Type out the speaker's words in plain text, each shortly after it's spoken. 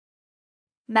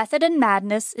Method and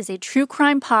Madness is a true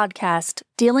crime podcast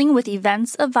dealing with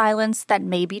events of violence that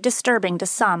may be disturbing to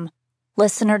some.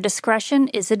 Listener discretion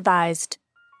is advised.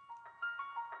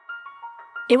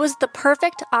 It was the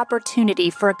perfect opportunity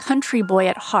for a country boy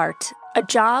at heart, a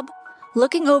job,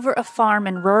 looking over a farm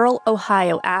in rural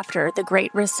Ohio after the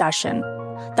Great Recession.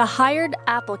 The hired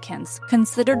applicants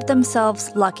considered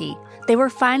themselves lucky. They were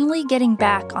finally getting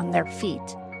back on their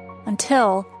feet.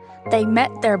 Until they met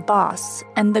their boss,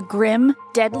 and the grim,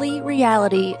 deadly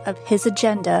reality of his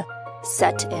agenda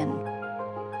set in.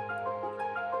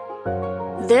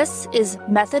 This is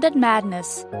Method and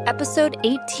Madness, Episode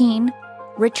 18,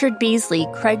 Richard Beasley,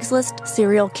 Craigslist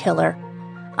Serial Killer.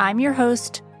 I'm your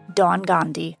host, Dawn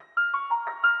Gandhi.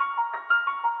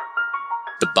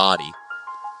 The body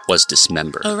was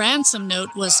dismembered. A ransom note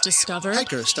was discovered.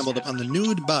 Hikers stumbled upon the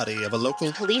nude body of a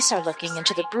local... Police are looking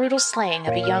into the brutal slaying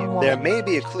of a young woman. There may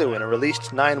be a clue in a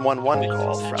released 911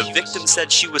 call from... The victim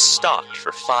said she was stalked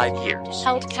for 5 years.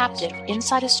 Held captive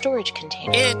inside a storage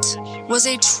container. It was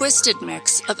a twisted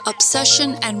mix of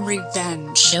obsession and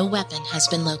revenge. No weapon has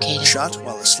been located. Shot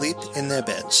while asleep in their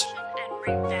beds.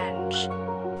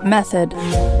 Method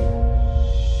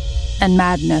and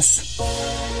Madness.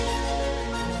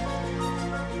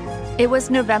 It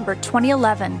was November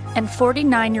 2011, and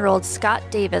 49-year-old Scott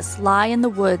Davis lay in the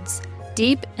woods,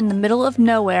 deep in the middle of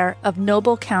nowhere of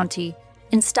Noble County,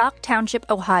 in Stock Township,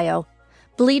 Ohio,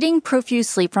 bleeding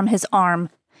profusely from his arm.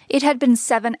 It had been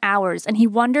 7 hours, and he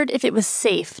wondered if it was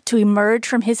safe to emerge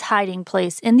from his hiding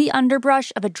place in the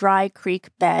underbrush of a dry creek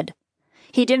bed.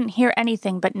 He didn't hear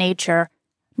anything but nature.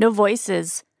 No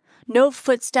voices. No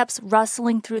footsteps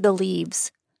rustling through the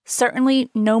leaves. Certainly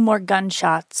no more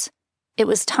gunshots. It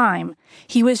was time.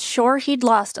 He was sure he'd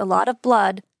lost a lot of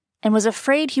blood and was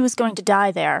afraid he was going to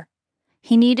die there.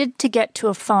 He needed to get to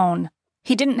a phone.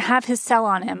 He didn't have his cell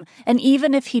on him, and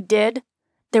even if he did,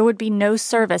 there would be no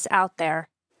service out there.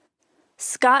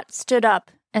 Scott stood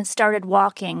up and started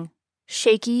walking,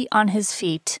 shaky on his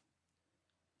feet.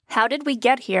 How did we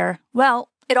get here? Well,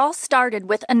 it all started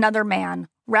with another man,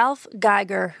 Ralph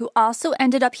Geiger, who also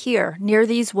ended up here near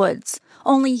these woods,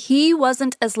 only he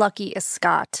wasn't as lucky as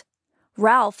Scott.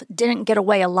 Ralph didn't get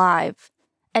away alive.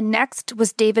 And next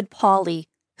was David Pauly,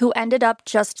 who ended up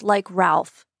just like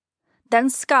Ralph. Then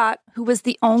Scott, who was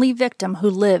the only victim who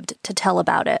lived to tell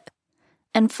about it.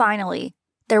 And finally,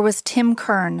 there was Tim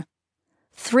Kern.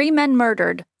 3 men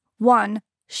murdered, 1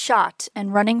 shot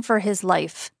and running for his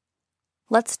life.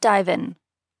 Let's dive in.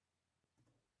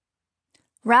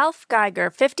 Ralph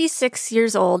Geiger, 56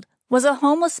 years old, was a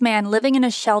homeless man living in a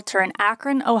shelter in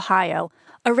Akron, Ohio.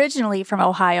 Originally from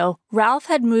Ohio, Ralph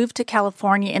had moved to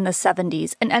California in the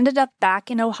 70s and ended up back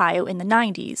in Ohio in the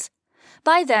 90s.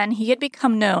 By then, he had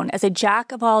become known as a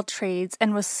jack of all trades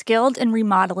and was skilled in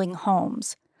remodeling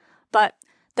homes. But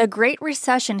the Great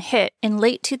Recession hit in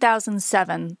late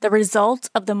 2007, the result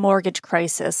of the mortgage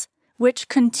crisis, which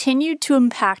continued to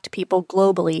impact people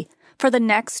globally for the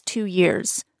next 2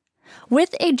 years.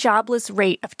 With a jobless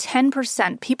rate of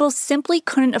 10%, people simply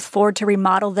couldn't afford to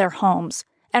remodel their homes,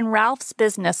 and Ralph's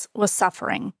business was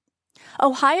suffering.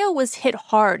 Ohio was hit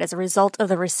hard as a result of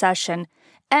the recession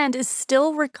and is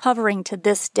still recovering to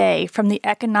this day from the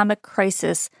economic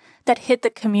crisis that hit the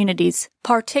communities,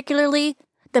 particularly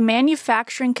the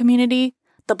manufacturing community,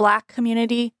 the Black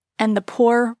community, and the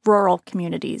poor rural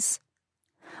communities.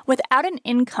 Without an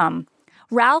income,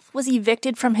 Ralph was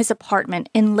evicted from his apartment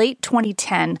in late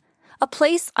 2010, a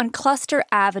place on Cluster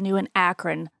Avenue in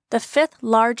Akron, the 5th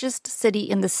largest city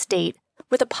in the state,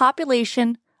 with a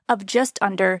population of just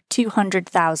under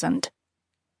 200,000.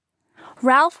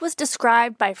 Ralph was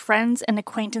described by friends and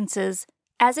acquaintances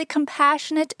as a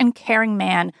compassionate and caring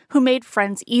man who made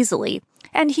friends easily,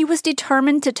 and he was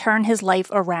determined to turn his life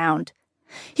around.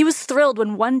 He was thrilled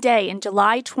when one day in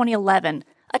July 2011,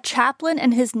 a chaplain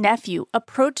and his nephew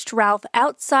approached Ralph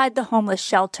outside the homeless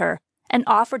shelter and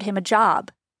offered him a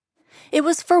job. It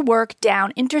was for work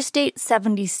down Interstate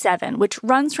 77, which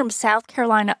runs from South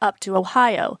Carolina up to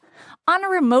Ohio, on a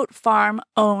remote farm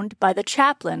owned by the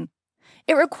chaplain.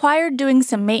 It required doing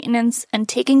some maintenance and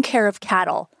taking care of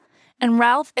cattle, and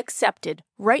Ralph accepted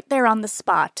right there on the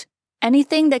spot,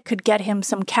 anything that could get him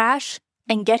some cash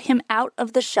and get him out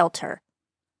of the shelter.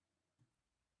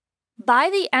 By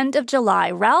the end of July,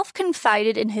 Ralph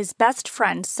confided in his best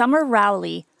friend, Summer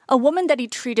Rowley, a woman that he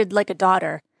treated like a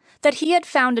daughter, that he had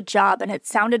found a job and it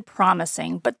sounded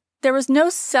promising, but there was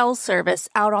no cell service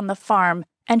out on the farm,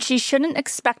 and she shouldn't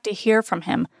expect to hear from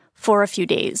him for a few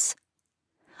days.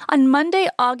 On Monday,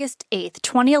 August 8th,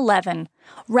 2011,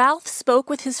 Ralph spoke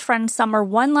with his friend Summer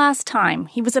one last time.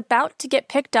 He was about to get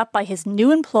picked up by his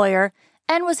new employer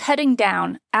and was heading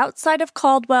down outside of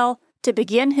Caldwell to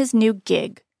begin his new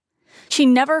gig. She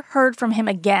never heard from him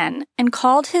again and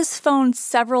called his phone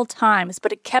several times,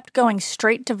 but it kept going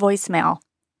straight to voicemail.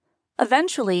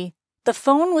 Eventually, the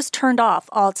phone was turned off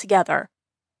altogether.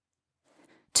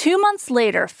 2 months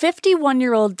later,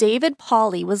 51-year-old David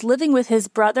Pauley was living with his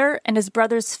brother and his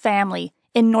brother's family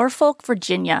in Norfolk,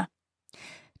 Virginia.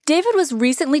 David was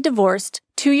recently divorced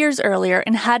 2 years earlier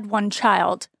and had one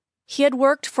child. He had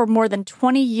worked for more than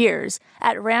 20 years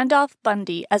at Randolph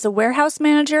Bundy as a warehouse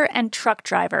manager and truck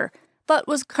driver, but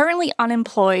was currently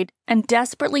unemployed and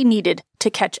desperately needed to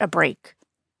catch a break.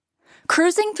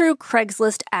 Cruising through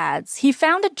Craigslist ads, he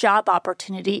found a job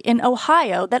opportunity in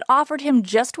Ohio that offered him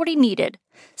just what he needed: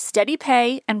 steady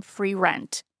pay and free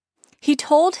rent. He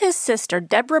told his sister,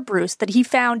 Deborah Bruce, that he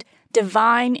found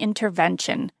divine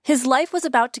intervention. His life was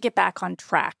about to get back on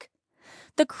track.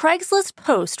 The Craigslist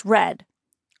post read,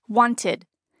 "Wanted,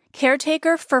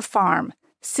 caretaker for farm.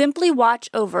 Simply watch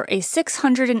over a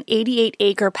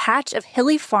 688-acre patch of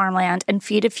hilly farmland and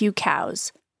feed a few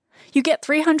cows. You get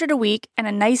 $300 a week and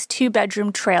a nice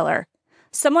 2-bedroom trailer.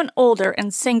 Someone older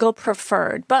and single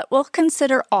preferred, but we'll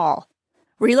consider all.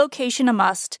 Relocation a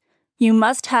must. You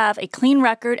must have a clean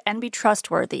record and be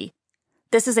trustworthy.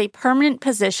 This is a permanent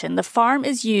position. The farm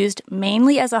is used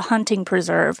mainly as a hunting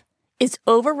preserve, is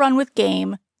overrun with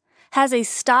game, has a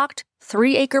stocked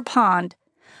 3-acre pond,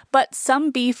 but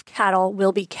some beef cattle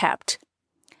will be kept.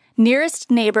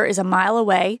 Nearest neighbor is a mile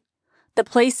away. The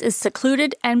place is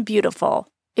secluded and beautiful.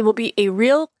 It will be a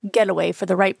real getaway for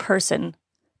the right person.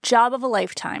 Job of a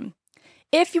lifetime.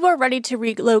 If you are ready to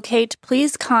relocate,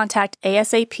 please contact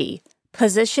ASAP.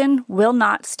 Position will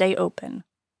not stay open."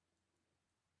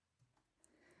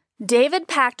 David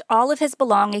packed all of his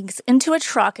belongings into a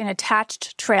truck and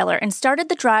attached trailer and started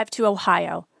the drive to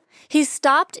Ohio. He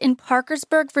stopped in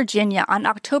Parkersburg, Virginia on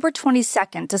October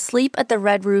 22nd to sleep at the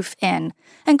Red Roof Inn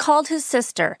and called his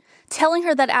sister, telling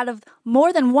her that out of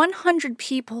more than 100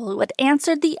 people who had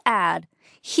answered the ad,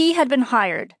 he had been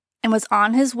hired and was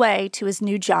on his way to his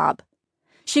new job.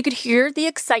 She could hear the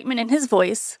excitement in his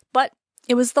voice, but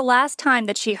it was the last time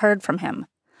that she heard from him,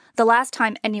 the last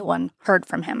time anyone heard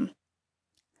from him.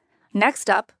 Next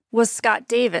up was Scott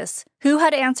Davis, who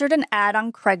had answered an ad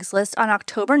on Craigslist on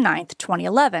October 9th,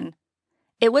 2011.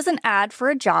 It was an ad for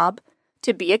a job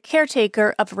to be a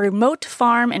caretaker of a remote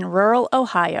farm in rural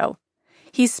Ohio.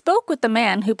 He spoke with the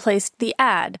man who placed the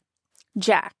ad,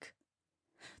 Jack.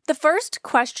 The first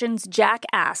questions Jack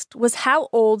asked was how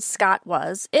old Scott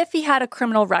was, if he had a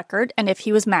criminal record, and if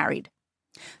he was married.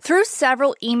 Through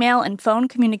several email and phone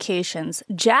communications,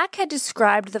 Jack had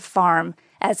described the farm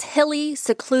as hilly,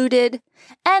 secluded,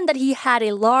 and that he had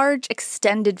a large,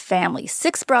 extended family,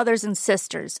 6 brothers and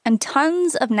sisters, and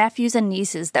tons of nephews and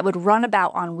nieces that would run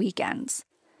about on weekends.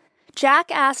 Jack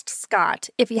asked Scott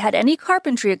if he had any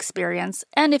carpentry experience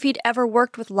and if he'd ever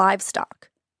worked with livestock.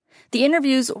 The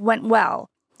interviews went well,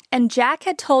 and Jack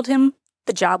had told him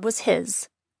the job was his.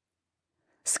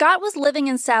 Scott was living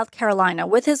in South Carolina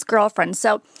with his girlfriend,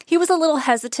 so he was a little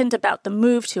hesitant about the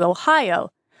move to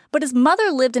Ohio, but his mother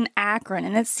lived in Akron,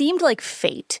 and it seemed like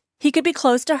fate. He could be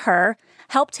close to her,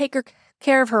 help take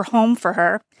care of her home for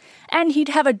her, and he'd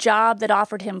have a job that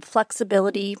offered him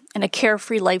flexibility and a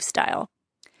carefree lifestyle.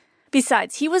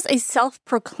 Besides, he was a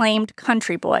self-proclaimed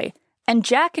country boy, and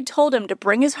Jack had told him to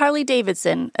bring his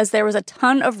Harley-Davidson as there was a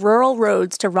ton of rural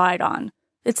roads to ride on.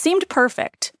 It seemed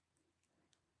perfect.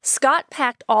 Scott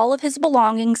packed all of his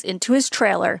belongings into his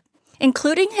trailer,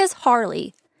 including his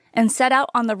Harley, and set out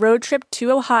on the road trip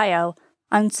to Ohio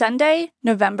on Sunday,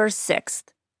 November 6th.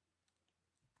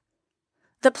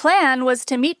 The plan was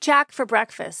to meet Jack for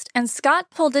breakfast, and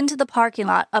Scott pulled into the parking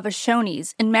lot of a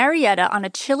Shoney's in Marietta on a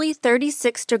chilly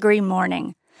 36-degree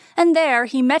morning. And there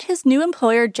he met his new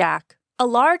employer, Jack, a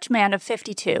large man of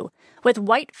 52, with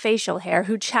white facial hair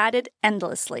who chatted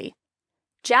endlessly.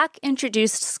 Jack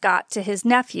introduced Scott to his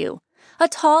nephew, a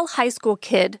tall high school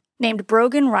kid named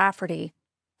Brogan Rafferty.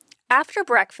 After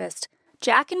breakfast,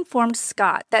 Jack informed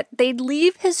Scott that they'd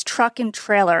leave his truck and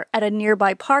trailer at a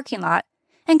nearby parking lot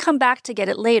and come back to get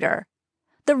it later.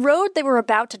 The road they were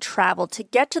about to travel to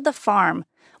get to the farm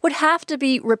would have to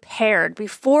be repaired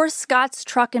before Scott's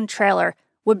truck and trailer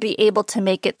would be able to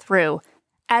make it through,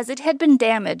 as it had been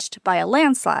damaged by a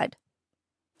landslide.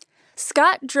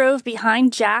 Scott drove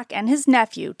behind Jack and his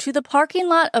nephew to the parking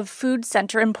lot of Food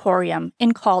Center Emporium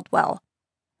in Caldwell.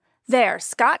 There,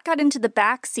 Scott got into the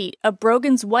back seat of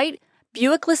Brogan's white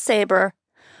Buick LeSabre.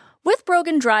 With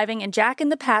Brogan driving and Jack in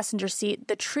the passenger seat,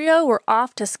 the trio were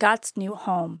off to Scott's new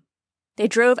home. They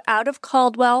drove out of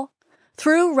Caldwell,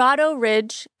 through Rado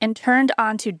Ridge, and turned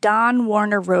onto Don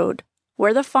Warner Road,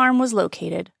 where the farm was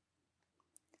located.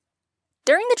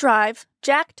 During the drive,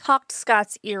 Jack talked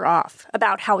Scott's ear off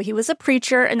about how he was a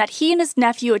preacher and that he and his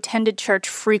nephew attended church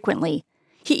frequently.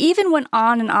 He even went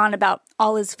on and on about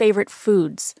all his favorite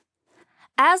foods.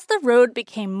 As the road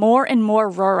became more and more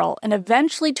rural and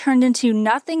eventually turned into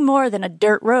nothing more than a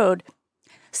dirt road,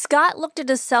 Scott looked at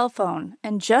his cell phone,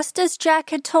 and just as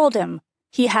Jack had told him,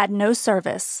 he had no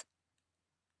service.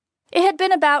 It had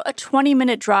been about a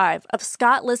 20-minute drive of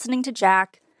Scott listening to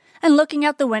Jack and looking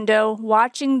out the window,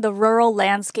 watching the rural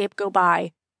landscape go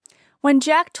by, when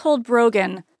Jack told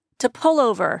Brogan to pull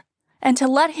over and to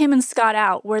let him and Scott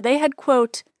out where they had,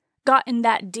 quote, gotten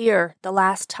that deer the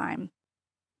last time.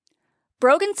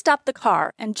 Brogan stopped the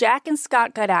car, and Jack and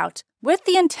Scott got out with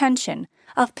the intention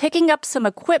of picking up some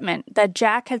equipment that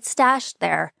Jack had stashed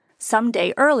there some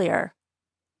day earlier.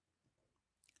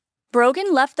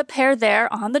 Brogan left the pair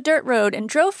there on the dirt road and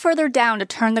drove further down to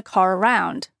turn the car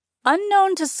around.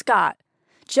 Unknown to Scott,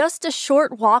 just a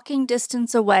short walking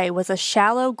distance away was a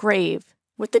shallow grave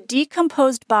with the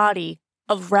decomposed body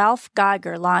of Ralph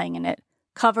Geiger lying in it,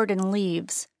 covered in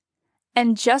leaves.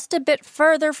 And just a bit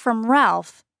further from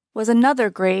Ralph was another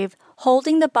grave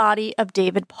holding the body of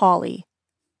David Pauly.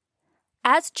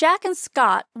 As Jack and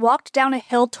Scott walked down a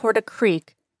hill toward a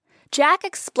creek, Jack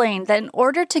explained that in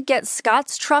order to get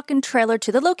Scott's truck and trailer to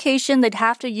the location, they'd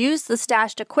have to use the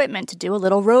stashed equipment to do a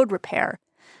little road repair.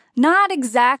 Not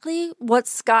exactly what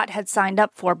Scott had signed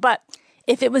up for, but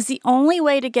if it was the only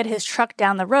way to get his truck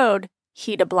down the road,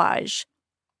 he'd oblige.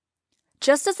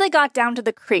 Just as they got down to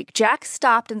the creek, Jack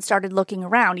stopped and started looking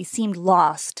around. He seemed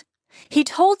lost. He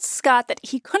told Scott that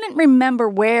he couldn't remember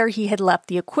where he had left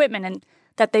the equipment and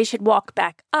that they should walk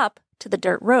back up to the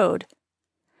dirt road.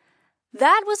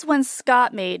 That was when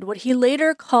Scott made what he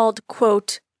later called,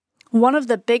 quote, one of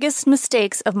the biggest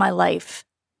mistakes of my life.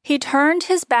 He turned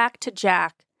his back to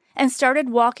Jack and started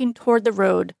walking toward the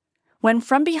road, when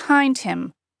from behind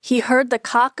him he heard the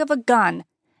cock of a gun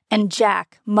and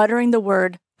Jack muttering the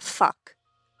word, fuck.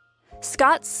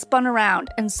 Scott spun around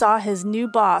and saw his new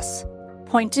boss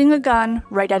pointing a gun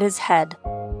right at his head.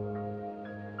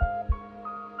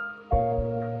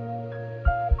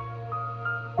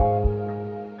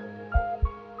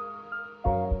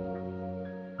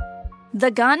 The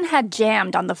gun had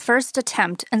jammed on the first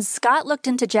attempt, and Scott looked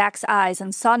into Jack's eyes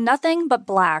and saw nothing but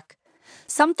black.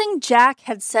 Something Jack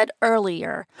had said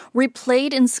earlier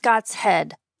replayed in Scott's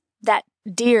head, that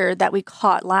deer that we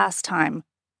caught last time.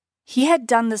 He had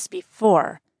done this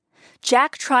before.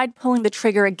 Jack tried pulling the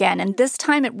trigger again, and this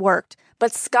time it worked,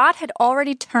 but Scott had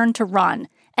already turned to run,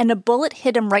 and a bullet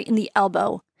hit him right in the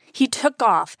elbow. He took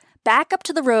off, back up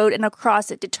to the road and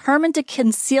across it, determined to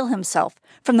conceal himself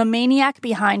from the maniac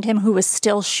behind him who was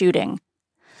still shooting.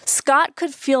 Scott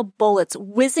could feel bullets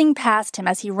whizzing past him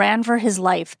as he ran for his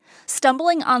life,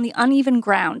 stumbling on the uneven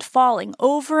ground, falling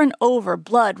over and over,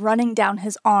 blood running down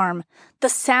his arm. The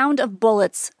sound of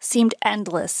bullets seemed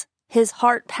endless, his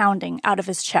heart pounding out of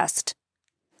his chest.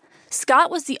 Scott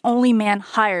was the only man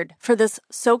hired for this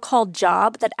so-called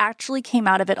job that actually came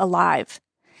out of it alive.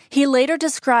 He later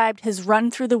described his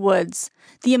run through the woods,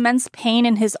 the immense pain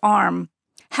in his arm,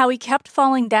 how he kept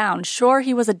falling down, sure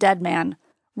he was a dead man,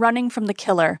 running from the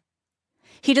killer.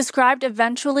 He described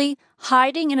eventually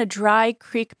hiding in a dry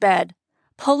creek bed,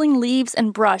 pulling leaves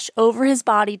and brush over his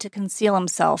body to conceal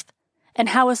himself, and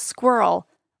how a squirrel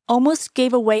almost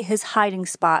gave away his hiding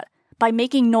spot by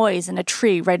making noise in a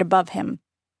tree right above him.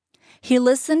 He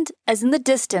listened as in the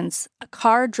distance a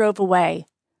car drove away,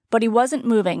 but he wasn't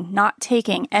moving, not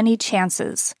taking any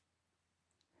chances.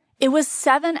 It was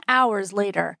 7 hours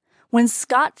later when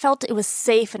Scott felt it was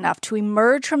safe enough to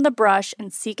emerge from the brush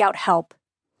and seek out help.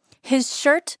 His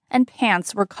shirt and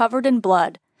pants were covered in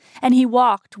blood, and he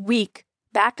walked, weak,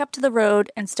 back up to the road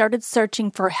and started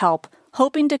searching for help,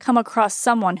 hoping to come across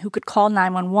someone who could call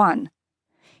 911.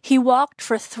 He walked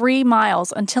for 3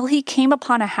 miles until he came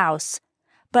upon a house,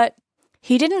 but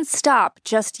he didn't stop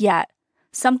just yet.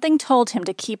 Something told him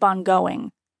to keep on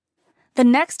going. The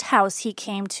next house he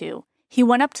came to, he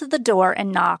went up to the door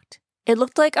and knocked. It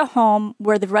looked like a home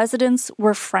where the residents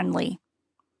were friendly.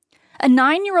 A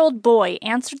 9-year-old boy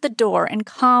answered the door, and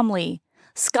calmly,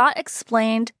 Scott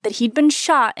explained that he'd been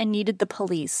shot and needed the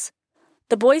police.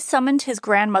 The boy summoned his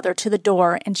grandmother to the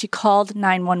door, and she called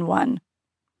 911.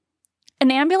 An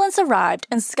ambulance arrived,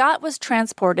 and Scott was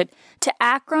transported to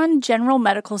Akron General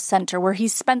Medical Center, where he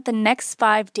spent the next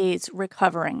 5 days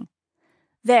recovering.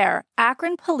 There,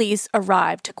 Akron police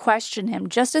arrived to question him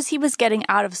just as he was getting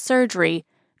out of surgery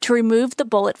to remove the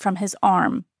bullet from his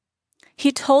arm.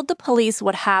 He told the police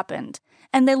what happened,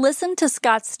 and they listened to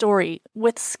Scott's story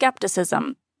with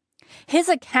skepticism. His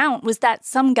account was that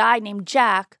some guy named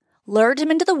Jack lured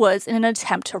him into the woods in an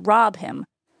attempt to rob him.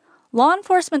 Law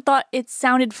enforcement thought it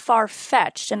sounded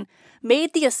far-fetched and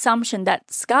made the assumption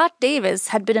that Scott Davis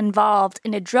had been involved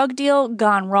in a drug deal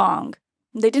gone wrong.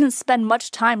 They didn't spend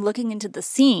much time looking into the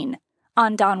scene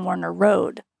on Don Warner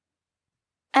Road.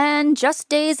 And just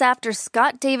days after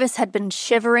Scott Davis had been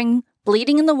shivering,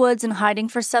 bleeding in the woods and hiding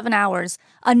for 7 hours,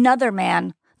 another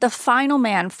man, the final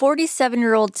man,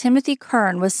 47-year-old Timothy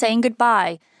Kern, was saying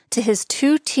goodbye to his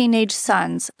 2 teenage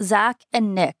sons, Zach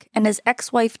and Nick, and his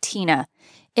ex-wife Tina,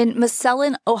 in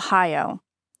Massillon, Ohio.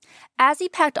 As he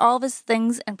packed all of his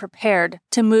things and prepared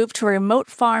to move to a remote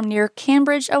farm near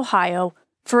Cambridge, Ohio,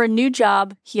 for a new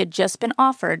job he had just been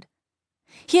offered,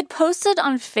 he had posted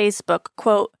on Facebook,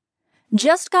 quote,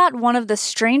 "Just got one of the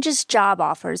strangest job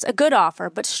offers, a good offer,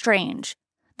 but strange.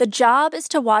 The job is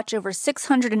to watch over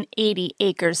 680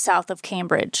 acres south of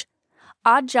Cambridge.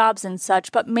 Odd jobs and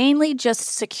such, but mainly just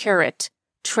secure it.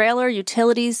 Trailer,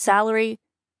 utilities, salary.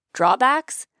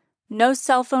 Drawbacks? No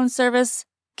cell phone service.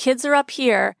 Kids are up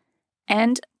here.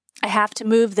 And I have to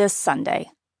move this Sunday."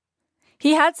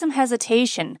 He had some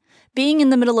hesitation, being in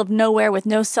the middle of nowhere with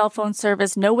no cell phone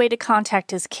service, no way to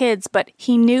contact his kids, but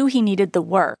he knew he needed the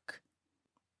work.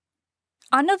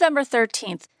 On November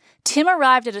 13th, Tim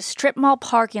arrived at a strip mall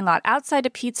parking lot outside a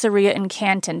pizzeria in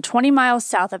Canton, 20 miles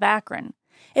south of Akron.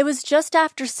 It was just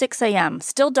after 6 a.m.,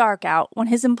 still dark out, when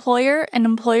his employer and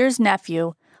employer's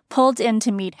nephew pulled in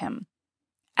to meet him.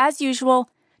 As usual,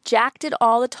 Jack did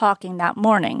all the talking that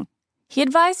morning. He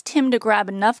advised Tim to grab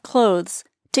enough clothes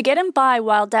to get him by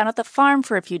while down at the farm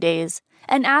for a few days,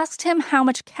 and asked him how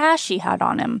much cash he had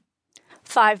on him.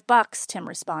 $5, Tim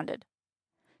responded.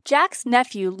 Jack's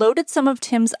nephew loaded some of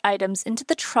Tim's items into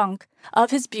the trunk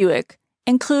of his Buick,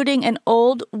 including an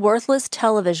old, worthless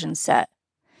television set.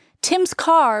 Tim's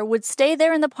car would stay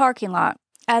there in the parking lot,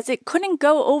 as it couldn't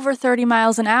go over 30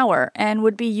 miles an hour and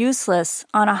would be useless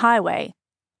on a highway.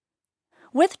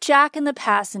 With Jack in the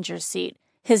passenger seat,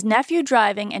 his nephew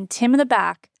driving, and Tim in the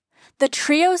back, the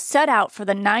trio set out for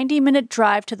the 90-minute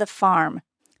drive to the farm.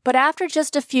 But after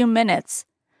just a few minutes,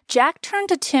 Jack turned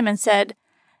to Tim and said,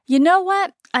 "You know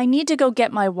what? I need to go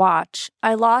get my watch.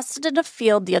 I lost it in a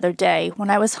field the other day when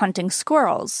I was hunting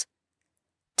squirrels."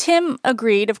 Tim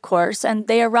agreed, of course, and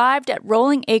they arrived at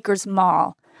Rolling Acres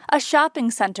Mall, a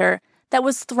shopping center that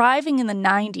was thriving in the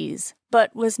 90s,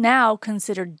 but was now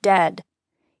considered dead.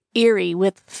 Eerie,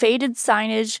 with faded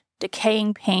signage,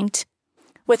 decaying paint,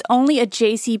 with only a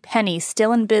J.C. Penney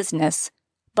still in business,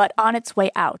 but on its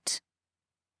way out.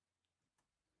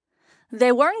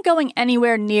 They weren't going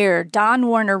anywhere near Don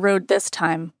Warner Road this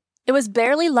time. It was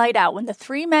barely light out when the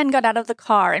 3 men got out of the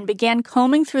car and began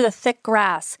combing through the thick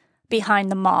grass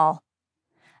behind the mall.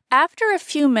 After a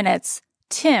few minutes,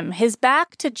 Tim, his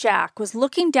back to Jack, was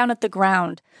looking down at the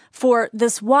ground for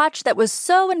this watch that was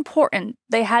so important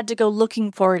they had to go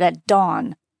looking for it at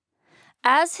dawn.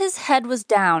 As his head was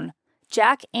down,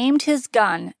 Jack aimed his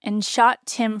gun and shot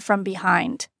Tim from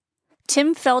behind.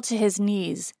 Tim fell to his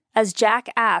knees as Jack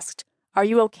asked, "Are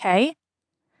you okay?"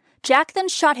 Jack then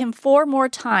shot him 4 more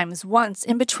times, once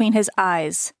in between his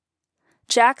eyes.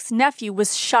 Jack's nephew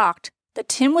was shocked that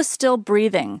Tim was still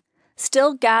breathing,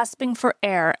 still gasping for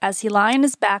air as he lay on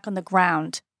his back on the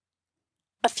ground.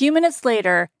 A few minutes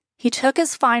later, he took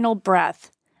his final breath,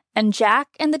 and Jack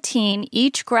and the teen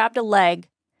each grabbed a leg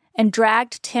and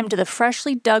dragged Tim to the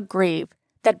freshly dug grave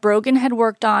that Brogan had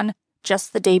worked on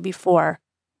just the day before.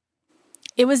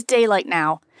 It was daylight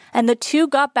now, and the 2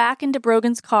 got back into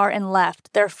Brogan's car and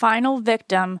left, their final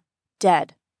victim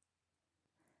dead.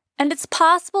 And it's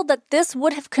possible that this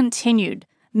would have continued.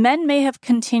 Men may have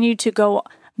continued to go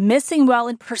missing while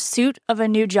in pursuit of a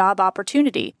new job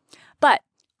opportunity. But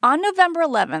on November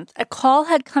 11th, a call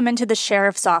had come into the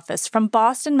sheriff's office from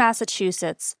Boston,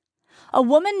 Massachusetts. A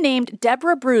woman named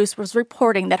Deborah Bruce was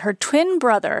reporting that her twin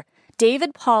brother,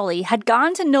 David Pauley, had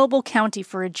gone to Noble County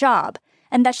for a job,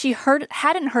 and that she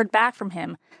hadn't heard back from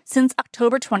him since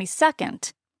October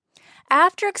 22nd.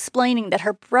 After explaining that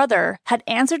her brother had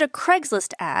answered a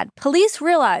Craigslist ad, police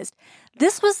realized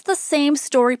this was the same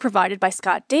story provided by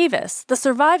Scott Davis, the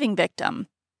surviving victim.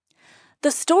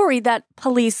 The story that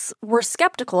police were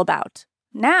skeptical about.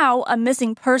 Now, a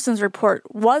missing persons report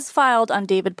was filed on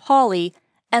David Pauley,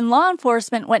 and law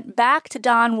enforcement went back to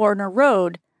Don Warner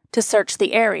Road to search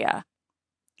the area.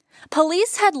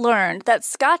 Police had learned that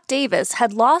Scott Davis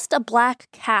had lost a black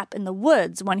cap in the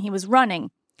woods when he was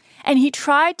running, and he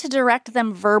tried to direct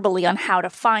them verbally on how to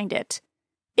find it.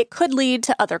 It could lead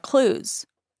to other clues.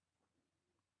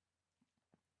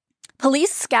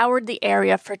 Police scoured the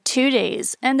area for 2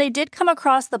 days, and they did come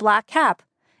across the black cap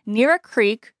near a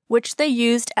creek which they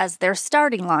used as their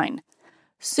starting line.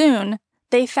 Soon,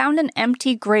 they found an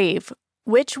empty grave,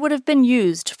 which would have been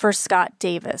used for Scott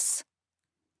Davis.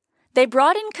 They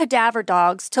brought in cadaver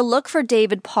dogs to look for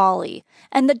David Pauly,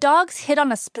 and the dogs hit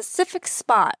on a specific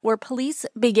spot where police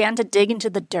began to dig into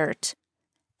the dirt.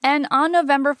 And on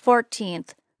November 14th,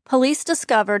 police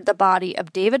discovered the body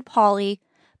of David Pauly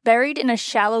buried in a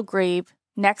shallow grave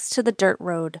next to the dirt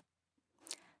road.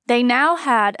 They now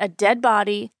had a dead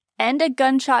body and a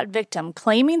gunshot victim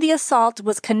claiming the assault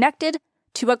was connected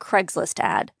to a Craigslist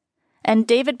ad, and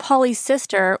David Pauly's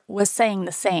sister was saying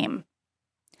the same.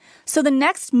 So the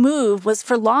next move was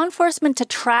for law enforcement to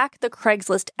track the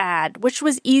Craigslist ad, which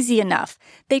was easy enough.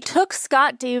 They took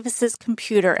Scott Davis's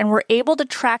computer and were able to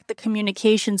track the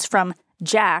communications from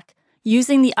Jack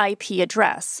using the IP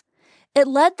address. It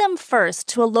led them first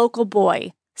to a local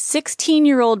boy,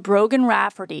 16-year-old Brogan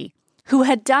Rafferty, who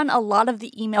had done a lot of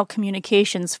the email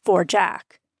communications for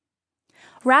Jack.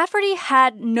 Rafferty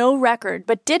had no record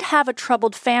but did have a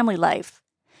troubled family life.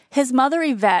 His mother,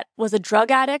 Yvette, was a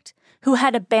drug addict who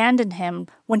had abandoned him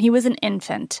when he was an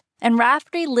infant, and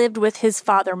Rafferty lived with his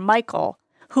father, Michael,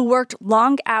 who worked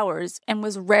long hours and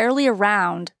was rarely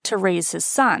around to raise his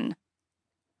son.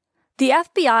 The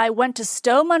FBI went to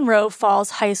Stowe Monroe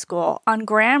Falls High School on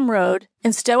Graham Road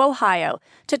in Stowe, Ohio,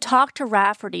 to talk to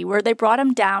Rafferty, where they brought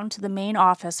him down to the main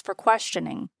office for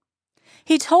questioning.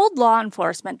 He told law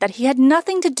enforcement that he had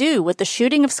nothing to do with the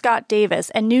shooting of Scott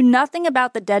Davis and knew nothing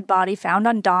about the dead body found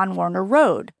on Don Warner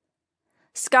Road.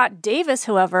 Scott Davis,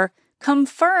 however,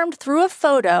 confirmed through a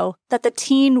photo that the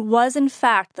teen was in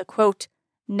fact the, quote,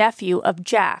 nephew of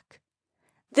Jack.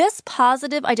 This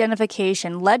positive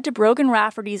identification led to Brogan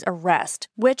Rafferty's arrest,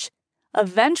 which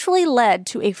eventually led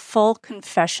to a full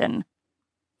confession.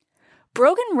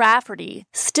 Brogan Rafferty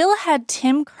still had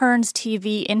Tim Kern's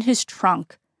TV in his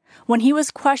trunk when he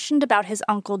was questioned about his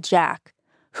uncle Jack,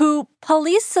 who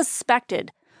police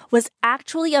suspected was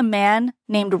actually a man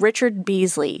named Richard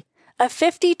Beasley, a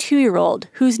 52-year-old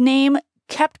whose name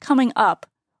kept coming up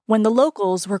when the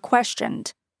locals were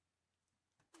questioned.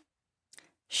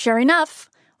 Sure enough,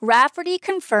 Rafferty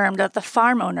confirmed that the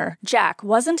farm owner, Jack,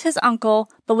 wasn't his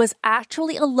uncle, but was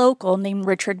actually a local named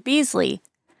Richard Beasley.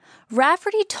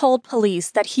 Rafferty told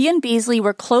police that he and Beasley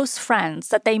were close friends,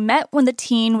 that they met when the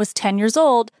teen was 10 years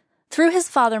old through his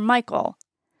father, Michael.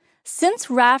 Since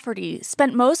Rafferty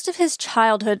spent most of his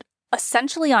childhood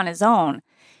essentially on his own,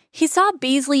 he saw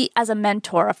Beasley as a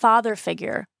mentor, a father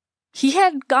figure. He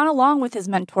had gone along with his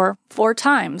mentor 4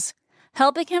 times,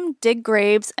 helping him dig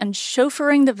graves and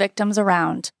chauffeuring the victims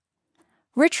around.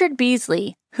 Richard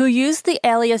Beasley, who used the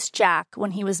alias Jack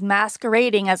when he was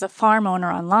masquerading as a farm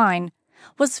owner online,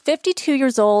 was 52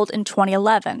 years old in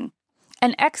 2011,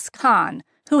 an ex-con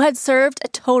who had served a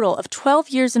total of 12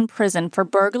 years in prison for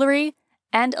burglary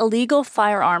and illegal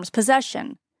firearms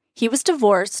possession. He was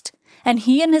divorced, and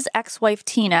he and his ex-wife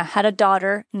Tina had a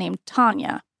daughter named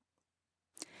Tanya.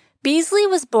 Beasley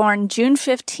was born June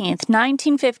 15,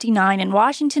 1959 in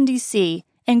Washington, D.C.,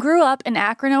 and grew up in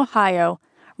Akron, Ohio,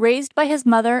 raised by his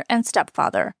mother and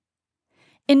stepfather.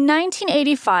 In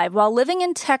 1985, while living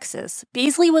in Texas,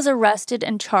 Beasley was arrested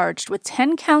and charged with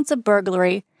 10 counts of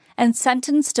burglary and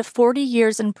sentenced to 40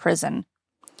 years in prison.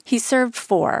 He served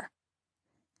 4.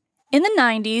 In the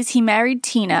 90s, he married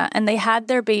Tina, and they had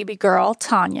their baby girl,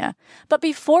 Tanya. But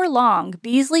before long,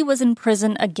 Beasley was in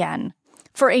prison again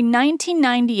for a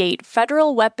 1998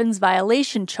 federal weapons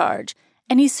violation charge,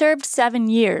 and he served 7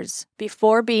 years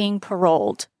before being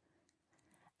paroled.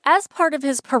 As part of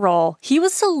his parole, he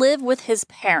was to live with his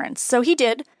parents, so he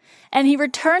did, and he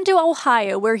returned to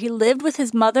Ohio where he lived with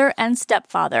his mother and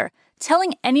stepfather,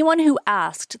 telling anyone who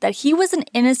asked that he was an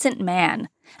innocent man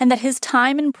and that his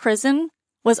time in prison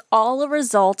was all a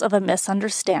result of a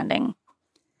misunderstanding.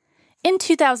 In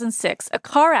 2006, a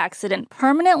car accident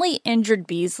permanently injured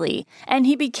Beasley, and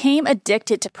he became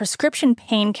addicted to prescription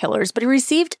painkillers, but he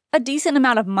received a decent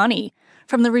amount of money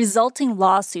from the resulting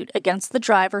lawsuit against the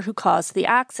driver who caused the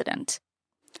accident.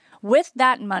 With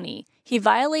that money, he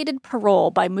violated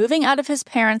parole by moving out of his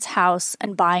parents' house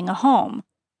and buying a home.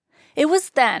 It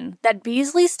was then that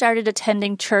Beasley started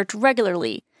attending church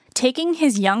regularly, taking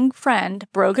his young friend,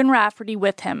 Brogan Rafferty,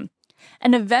 with him.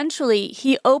 And eventually,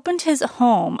 he opened his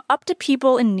home up to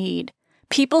people in need,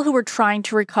 people who were trying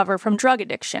to recover from drug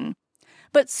addiction.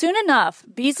 But soon enough,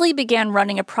 Beasley began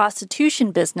running a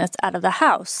prostitution business out of the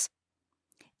house.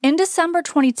 In December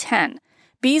 2010,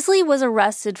 Beasley was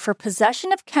arrested for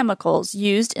possession of chemicals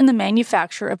used in the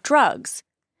manufacture of drugs.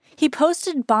 He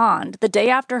posted bond the day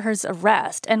after his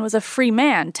arrest and was a free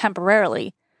man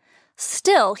temporarily.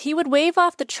 Still, he would wave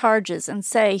off the charges and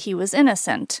say he was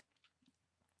innocent.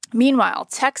 Meanwhile,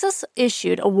 Texas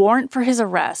issued a warrant for his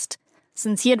arrest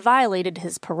since he had violated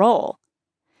his parole.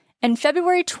 In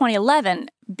February 2011,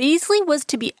 Beasley was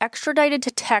to be extradited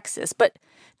to Texas, but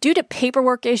due to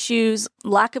paperwork issues,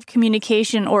 lack of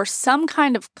communication, or some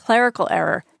kind of clerical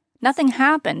error, nothing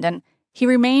happened, and he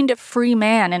remained a free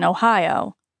man in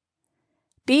Ohio.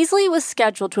 Beasley was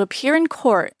scheduled to appear in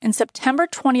court in September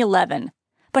 2011,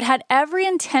 but had every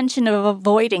intention of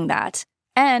avoiding that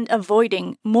and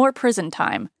avoiding more prison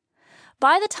time.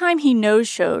 By the time he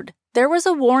no-showed, there was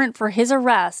a warrant for his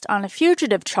arrest on a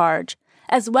fugitive charge,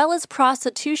 as well as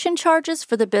prostitution charges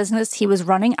for the business he was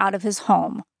running out of his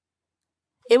home.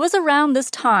 It was around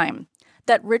this time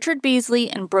that Richard Beasley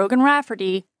and Brogan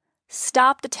Rafferty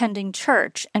stopped attending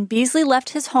church, and Beasley left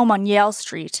his home on Yale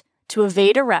Street to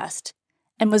evade arrest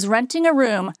and was renting a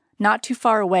room not too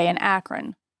far away in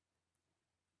Akron.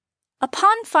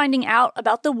 Upon finding out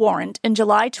about the warrant in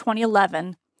July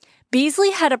 2011,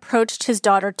 Beasley had approached his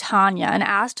daughter Tanya and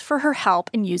asked for her help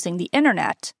in using the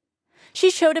internet. She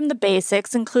showed him the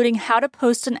basics, including how to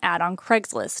post an ad on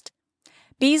Craigslist.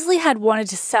 Beasley had wanted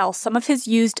to sell some of his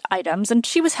used items, and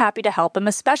she was happy to help him,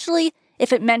 especially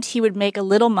if it meant he would make a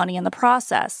little money in the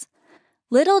process.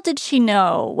 Little did she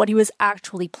know what he was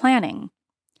actually planning.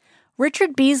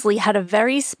 Richard Beasley had a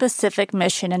very specific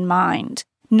mission in mind.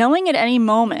 Knowing at any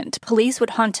moment police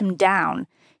would hunt him down,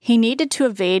 he needed to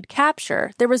evade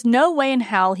capture. There was no way in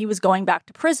hell he was going back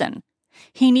to prison.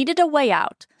 He needed a way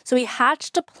out, so he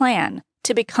hatched a plan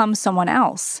to become someone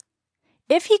else.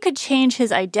 If he could change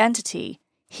his identity,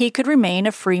 he could remain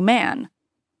a free man.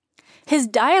 His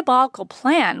diabolical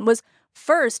plan was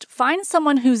first find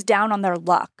someone who's down on their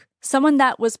luck, someone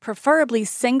that was preferably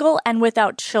single and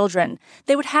without children.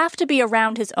 They would have to be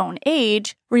around his own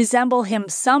age, resemble him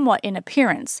somewhat in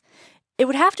appearance. It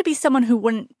would have to be someone who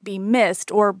wouldn't be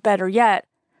missed, or better yet,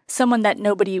 someone that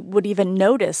nobody would even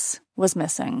notice was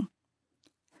missing.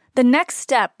 The next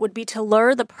step would be to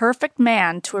lure the perfect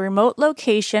man to a remote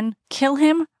location, kill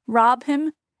him, rob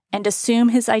him, and assume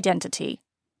his identity.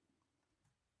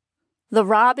 The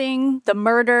robbing, the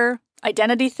murder,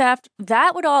 identity theft,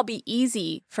 that would all be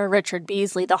easy for Richard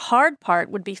Beasley. The hard part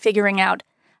would be figuring out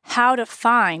how to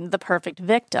find the perfect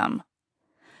victim.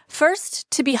 First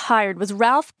to be hired was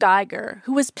Ralph Geiger,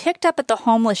 who was picked up at the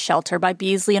homeless shelter by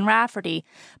Beasley and Rafferty,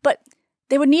 but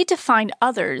they would need to find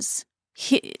others.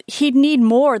 He'd need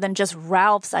more than just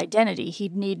Ralph's identity.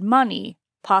 He'd need money,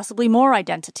 possibly more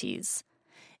identities.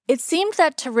 It seemed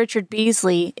that to Richard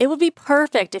Beasley, it would be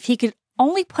perfect if he could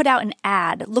only put out an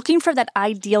ad looking for that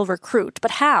ideal recruit.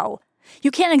 But how? You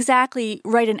can't exactly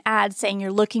write an ad saying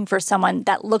you're looking for someone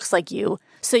that looks like you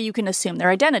so you can assume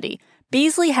their identity.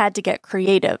 Beasley had to get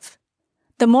creative.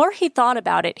 The more he thought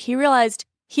about it, he realized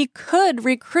he could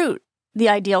recruit the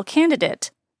ideal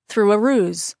candidate through a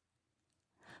ruse.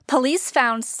 Police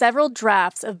found several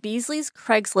drafts of Beasley's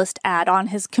Craigslist ad on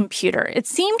his computer. It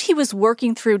seemed he was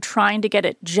working through trying to get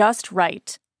it just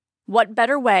right. What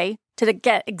better way to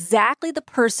get exactly the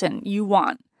person you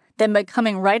want than by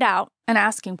coming right out and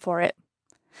asking for it?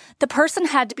 The person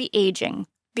had to be aging.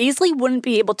 Beasley wouldn't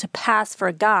be able to pass for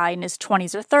a guy in his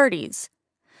 20s or 30s.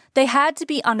 They had to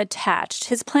be unattached.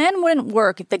 His plan wouldn't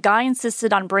work if the guy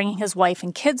insisted on bringing his wife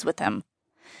and kids with him.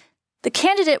 The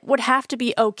candidate would have to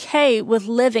be okay with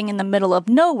living in the middle of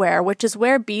nowhere, which is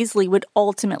where Beasley would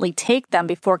ultimately take them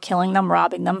before killing them,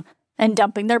 robbing them, and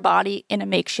dumping their body in a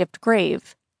makeshift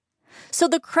grave. So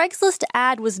the Craigslist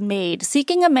ad was made,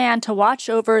 seeking a man to watch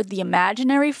over the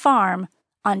imaginary farm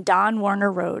on Don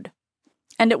Warner Road.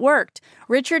 And it worked.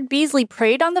 Richard Beasley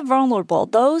preyed on the vulnerable,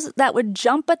 those that would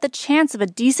jump at the chance of a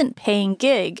decent paying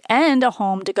gig and a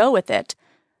home to go with it.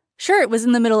 Sure, it was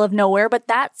in the middle of nowhere, but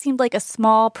that seemed like a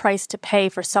small price to pay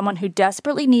for someone who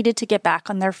desperately needed to get back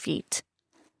on their feet.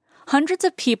 Hundreds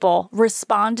of people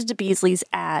responded to Beasley's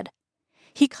ad.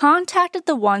 He contacted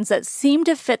the ones that seemed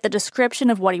to fit the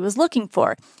description of what he was looking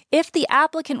for. If the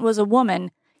applicant was a woman,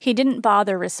 he didn't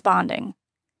bother responding.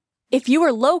 If you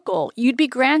were local, you'd be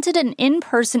granted an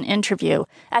in-person interview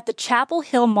at the Chapel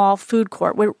Hill Mall food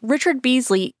court where Richard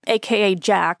Beasley, aka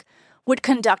Jack, would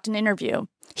conduct an interview.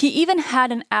 He even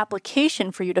had an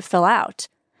application for you to fill out.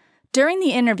 During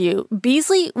the interview,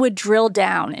 Beasley would drill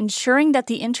down, ensuring that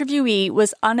the interviewee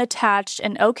was unattached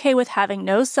and okay with having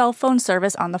no cell phone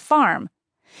service on the farm.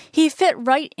 He fit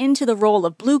right into the role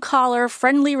of blue-collar,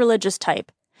 friendly religious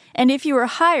type. And if you were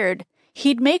hired,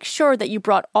 he'd make sure that you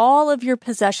brought all of your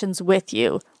possessions with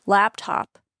you,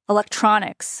 laptop,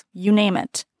 electronics, you name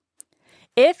it.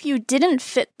 If you didn't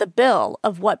fit the bill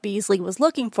of what Beasley was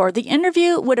looking for, the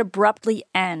interview would abruptly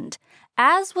end,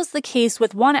 as was the case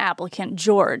with one applicant,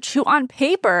 George, who on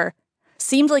paper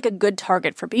seemed like a good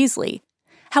target for Beasley.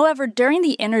 However, during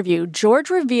the interview, George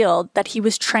revealed that he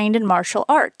was trained in martial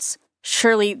arts.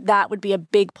 Surely that would be a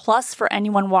big plus for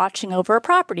anyone watching over a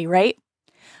property, right?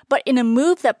 But in a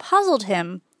move that puzzled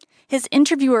him, his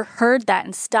interviewer heard that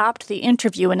and stopped the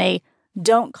interview in a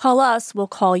 "don't call us, we'll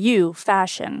call you"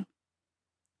 fashion.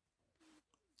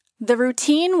 The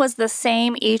routine was the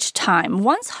same each time.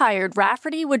 Once hired,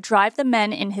 Rafferty would drive the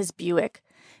men in his Buick.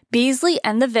 Beasley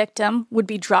and the victim would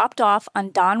be dropped off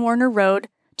on Don Werner Road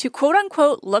to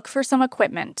quote-unquote look for some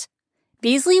equipment.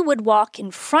 Beasley would walk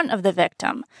in front of the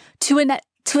victim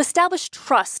to establish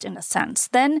trust in a sense.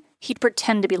 Then he'd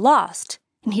pretend to be lost,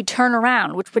 and he'd turn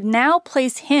around, which would now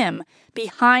place him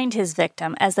behind his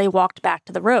victim as they walked back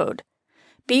to the road.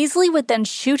 Beasley would then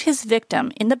shoot his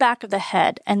victim in the back of the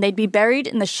head, and they'd be buried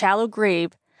in the shallow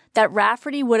grave that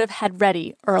Rafferty would have had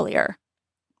ready earlier.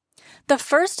 The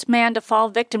first man to fall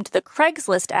victim to the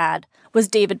Craigslist ad was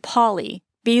David Pauly,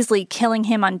 Beasley killing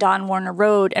him on Don Werner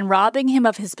Road and robbing him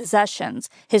of his possessions,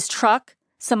 his truck,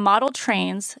 some model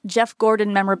trains, Jeff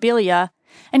Gordon memorabilia,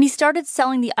 and he started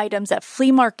selling the items at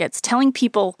flea markets, telling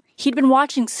people he'd been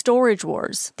watching Storage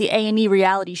Wars, the A&E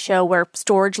reality show where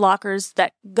storage lockers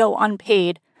that go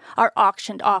unpaid are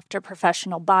auctioned off to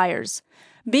professional buyers.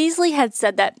 Beasley had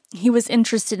said that he was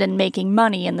interested in making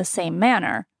money in the same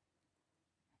manner.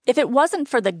 If it wasn't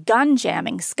for the gun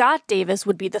jamming, Scott Davis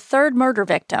would be the third murder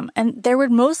victim, and there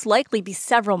would most likely be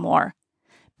several more.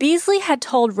 Beasley had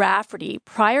told Rafferty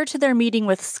prior to their meeting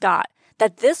with Scott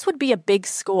that this would be a big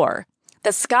score,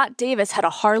 that Scott Davis had a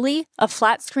Harley, a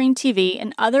flat-screen TV,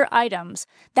 and other items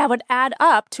that would add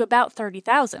up to about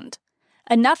 $30,000,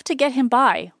 enough to get him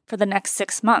by for the next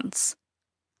 6 months.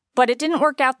 But it didn't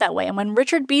work out that way, and when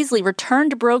Richard Beasley returned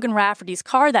to Brogan Rafferty's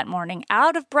car that morning,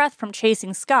 out of breath from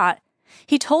chasing Scott,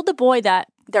 he told the boy that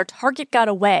their target got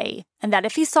away and that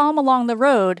if he saw him along the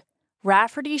road,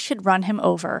 Rafferty should run him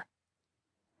over.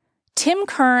 Tim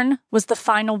Kern was the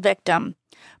final victim.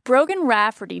 Brogan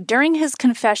Rafferty, during his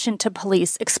confession to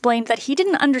police, explained that he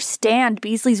didn't understand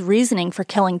Beasley's reasoning for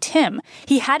killing Tim.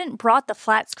 He hadn't brought the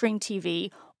flat-screen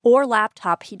TV or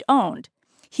laptop he'd owned.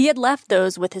 He had left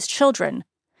those with his children.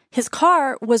 His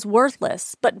car was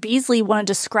worthless, but Beasley wanted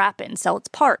to scrap it and sell its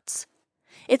parts.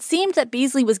 It seemed that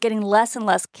Beasley was getting less and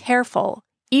less careful.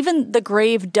 Even the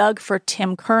grave dug for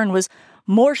Tim Kern was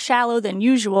more shallow than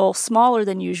usual, smaller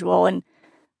than usual, and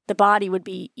the body would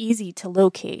be easy to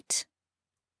locate.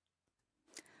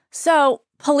 So,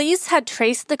 police had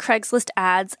traced the Craigslist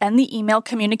ads and the email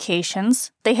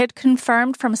communications. They had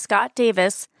confirmed from Scott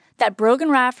Davis that Brogan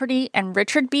Rafferty and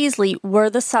Richard Beasley were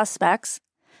the suspects,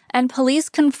 and police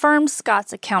confirmed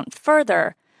Scott's account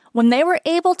further when they were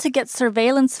able to get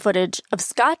surveillance footage of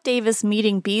Scott Davis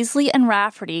meeting Beasley and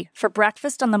Rafferty for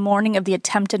breakfast on the morning of the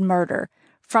attempted murder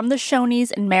from the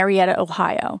Shoney's in Marietta,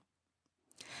 Ohio.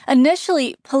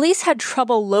 Initially, police had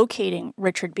trouble locating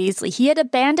Richard Beasley. He had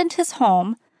abandoned his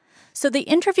home, so they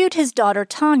interviewed his daughter,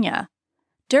 Tanya.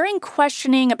 During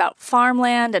questioning about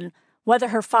farmland and whether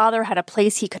her father had a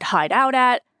place he could hide out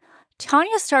at,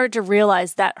 Tanya started to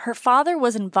realize that her father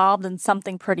was involved in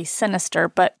something pretty sinister,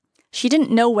 but she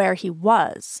didn't know where he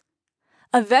was.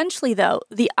 Eventually, though,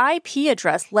 the IP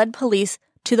address led police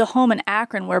to the home in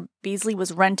Akron where Beasley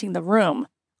was renting the room,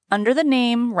 under the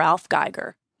name Ralph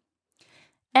Geiger.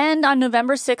 And on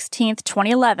November 16,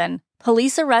 2011,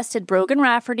 police arrested Brogan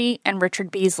Rafferty and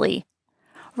Richard Beasley.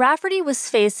 Rafferty was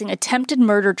facing attempted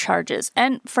murder charges,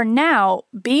 and for now,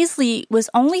 Beasley was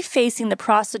only facing the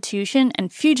prostitution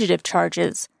and fugitive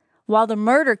charges, while the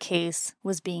murder case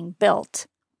was being built.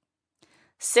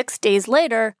 6 days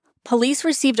later, police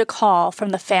received a call from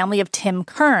the family of Tim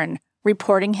Kern,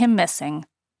 reporting him missing.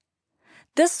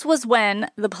 This was when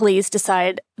the police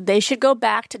decided they should go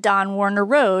back to Don Werner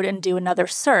Road and do another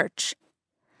search.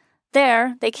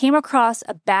 There, they came across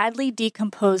a badly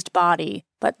decomposed body,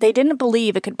 but they didn't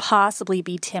believe it could possibly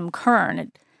be Tim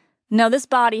Kern. No, this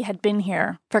body had been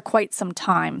here for quite some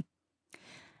time.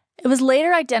 It was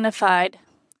later identified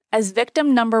as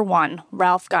victim number 1,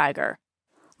 Ralph Geiger.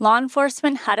 Law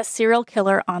enforcement had a serial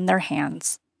killer on their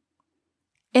hands.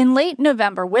 In late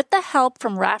November, with the help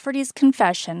from Rafferty's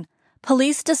confession,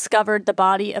 police discovered the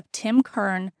body of Tim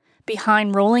Kern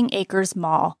behind Rolling Acres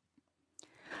Mall.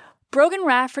 Brogan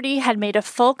Rafferty had made a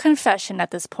full confession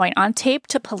at this point on tape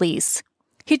to police.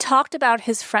 He talked about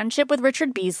his friendship with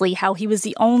Richard Beasley, how he was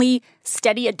the only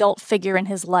steady adult figure in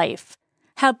his life,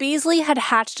 how Beasley had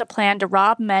hatched a plan to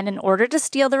rob men in order to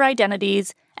steal their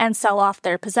identities and sell off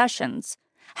their possessions,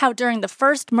 how during the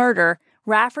first murder,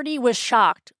 Rafferty was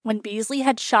shocked when Beasley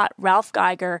had shot Ralph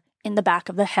Geiger in the back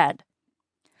of the head.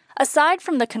 Aside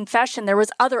from the confession, there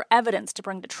was other evidence to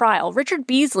bring to trial. Richard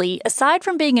Beasley, aside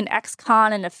from being an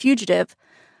ex-con and a fugitive,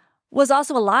 was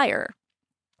also a liar.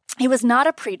 He was not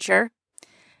a preacher.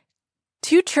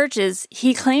 2 churches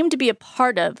he claimed to be a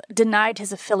part of denied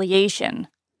his affiliation.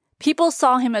 People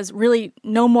saw him as really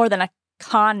no more than a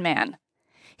con man.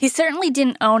 He certainly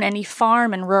didn't own any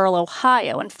farm in rural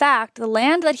Ohio. In fact, the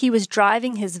land that he was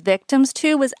driving his victims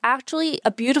to was actually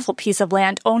a beautiful piece of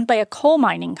land owned by a coal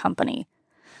mining company.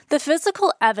 The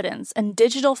physical evidence and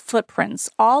digital footprints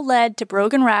all led to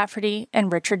Brogan Rafferty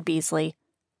and Richard Beasley.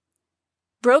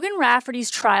 Brogan Rafferty's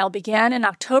trial began in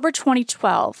October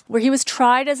 2012, where he was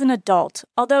tried as an adult,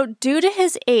 although due to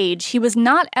his age, he was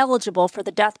not eligible for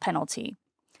the death penalty.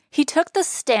 He took the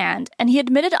stand, and he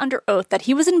admitted under oath that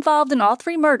he was involved in all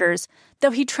 3 murders,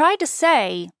 though he tried to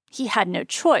say he had no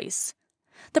choice.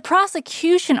 The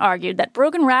prosecution argued that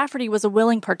Brogan Rafferty was a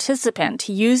willing participant.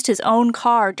 He used his own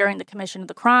car during the commission of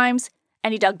the crimes,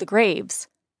 and he dug the graves.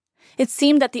 It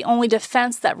seemed that the only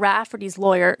defense that Rafferty's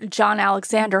lawyer, John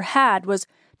Alexander, had was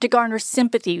to garner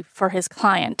sympathy for his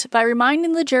client by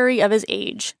reminding the jury of his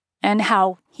age and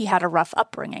how he had a rough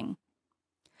upbringing.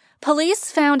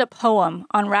 Police found a poem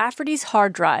on Rafferty's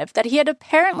hard drive that he had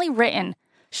apparently written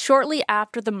shortly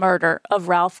after the murder of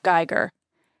Ralph Geiger.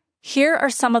 Here are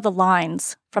some of the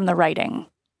lines from the writing.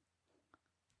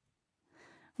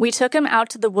 We took him out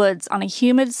to the woods on a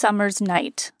humid summer's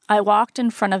night. I walked in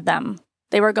front of them.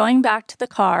 They were going back to the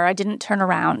car. I didn't turn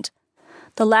around.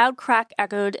 The loud crack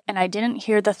echoed, and I didn't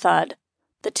hear the thud.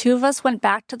 The 2 of us went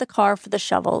back to the car for the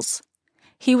shovels.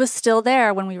 He was still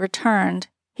there when we returned.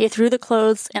 He threw the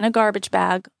clothes in a garbage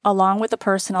bag, along with the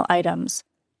personal items.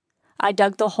 I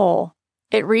dug the hole.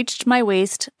 It reached my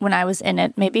waist when I was in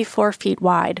it, maybe 4 feet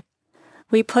wide.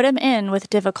 We put him in with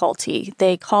difficulty.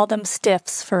 They call them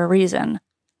stiffs for a reason.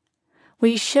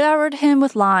 We showered him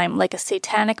with lime like a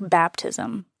satanic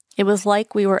baptism. It was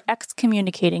like we were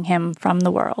excommunicating him from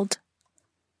the world.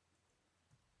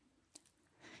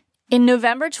 In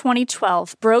November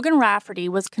 2012, Brogan Rafferty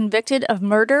was convicted of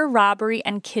murder, robbery,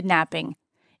 and kidnapping.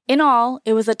 In all,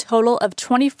 it was a total of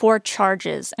 24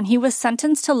 charges, and he was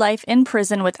sentenced to life in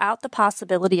prison without the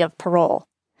possibility of parole.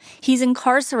 He's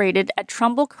incarcerated at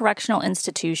Trumbull Correctional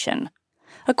Institution.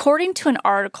 According to an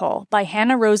article by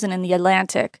Hannah Rosen in The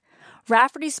Atlantic,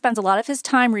 Rafferty spends a lot of his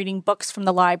time reading books from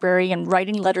the library and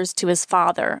writing letters to his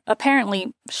father,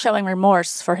 apparently showing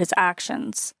remorse for his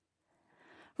actions.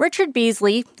 Richard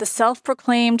Beasley, the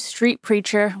self-proclaimed street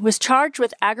preacher, was charged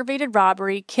with aggravated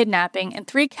robbery, kidnapping, and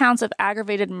 3 counts of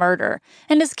aggravated murder,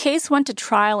 and his case went to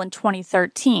trial in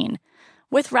 2013.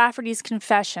 With Rafferty's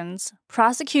confessions,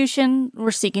 prosecution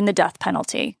were seeking the death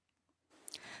penalty.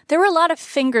 There were a lot of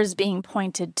fingers being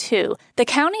pointed, too. The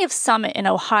county of Summit in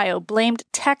Ohio blamed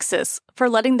Texas for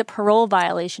letting the parole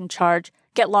violation charge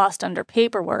get lost under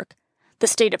paperwork. The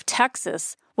state of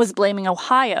Texas was blaming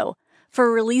Ohio for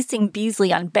releasing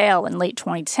Beasley on bail in late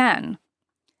 2010.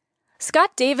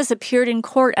 Scott Davis appeared in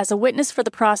court as a witness for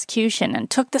the prosecution and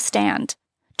took the stand.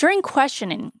 During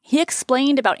questioning, he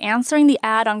explained about answering the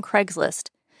ad on Craigslist,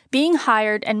 being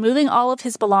hired, and moving all of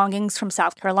his belongings from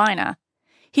South Carolina.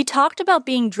 He talked about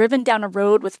being driven down a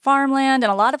road with farmland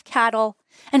and a lot of cattle,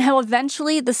 and how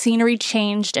eventually the scenery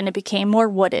changed and it became more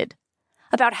wooded.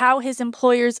 About how his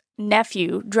employer's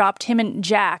nephew dropped him and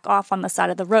Jack off on the side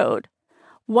of the road.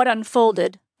 What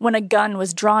unfolded when a gun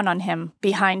was drawn on him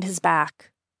behind his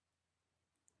back.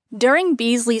 During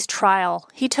Beasley's trial,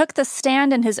 he took the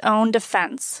stand in his own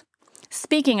defense.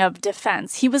 Speaking of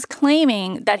defense, he was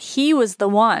claiming that he was the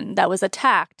one that was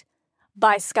attacked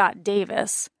by Scott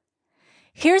Davis.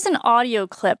 Here's an audio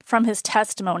clip from his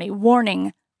testimony,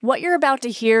 warning, what you're about to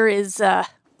hear is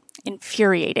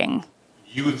infuriating.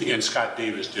 You and Scott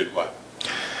Davis did what?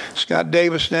 Scott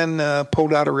Davis then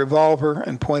pulled out a revolver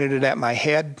and pointed it at my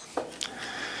head.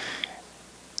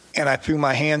 And I threw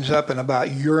my hands up and about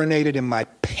urinated in my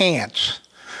pants.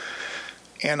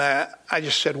 And I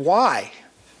just said, why?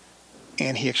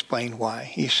 And he explained why.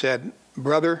 He said,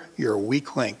 brother, you're a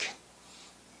weak link.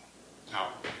 Now,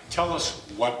 tell us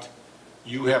what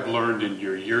you have learned in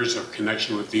your years of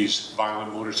connection with these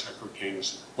violent motorcycle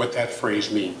gangs, what that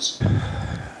phrase means.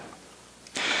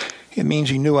 It means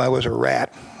he knew I was a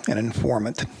rat, an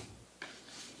informant.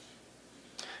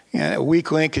 And a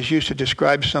weak link is used to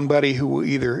describe somebody who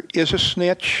either is a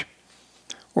snitch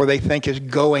or they think is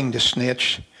going to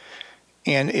snitch.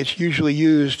 And it's usually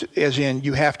used as in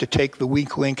you have to take the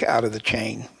weak link out of the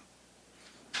chain.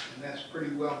 And that's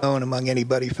pretty well known among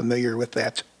anybody familiar with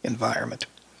that environment.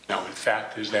 Now, in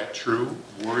fact, is that true?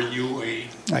 Were you a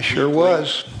I sure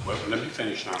was. Well, let me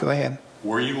finish now. Go ahead.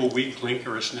 Were you a weak link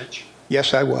or a snitch?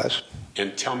 Yes, I was.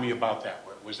 And tell me about that.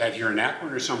 Was that here in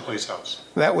Akron or someplace else?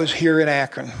 That was here in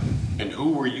Akron. And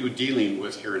who were you dealing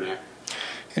with here in Akron?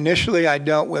 Initially, I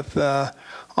dealt with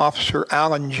Officer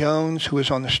Alan Jones, who was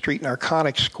on the street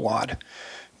narcotics squad,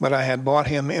 but I had bought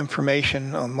him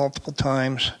information on multiple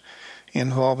times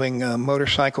involving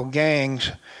motorcycle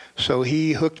gangs, so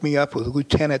he hooked me up with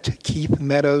Lieutenant Keith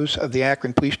Meadows of the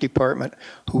Akron Police Department,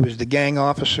 who was the gang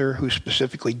officer who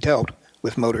specifically dealt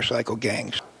with motorcycle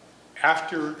gangs.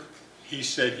 After he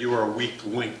said you were a weak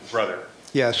link, brother,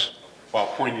 Yes. while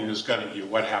pointing his gun at you,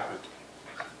 what happened?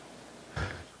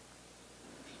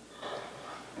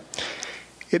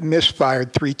 It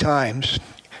misfired 3 times,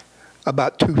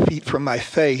 about 2 feet from my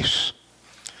face,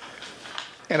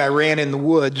 and I ran in the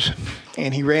woods,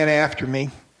 and he ran after me.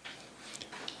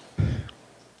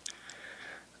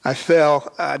 I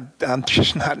fell. I'm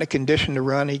just not in a condition to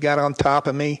run. He got on top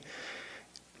of me.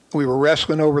 We were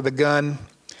wrestling over the gun.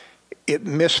 It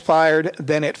misfired,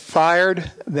 then it fired,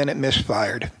 then it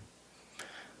misfired.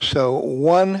 So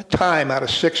 1 time out of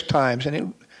 6 times,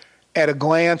 and at a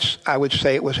glance, I would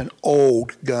say it was an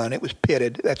old gun. It was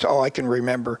pitted. That's all I can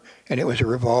remember, and it was a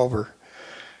revolver.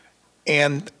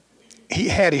 And he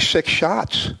had his 6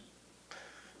 shots,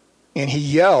 and he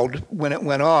yelled when it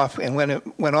went off, and when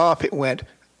it went off, it went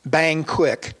bang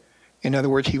quick. In other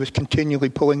words, he was continually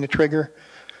pulling the trigger.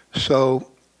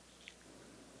 So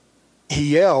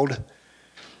he yelled,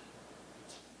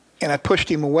 and I pushed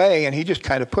him away, and he just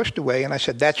kind of pushed away, and I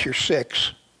said, "That's your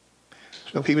 6."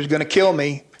 So if he was going to kill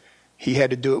me, he had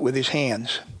to do it with his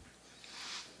hands.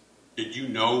 Did you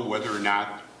know whether or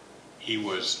not he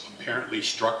was apparently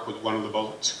struck with one of the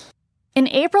bullets? In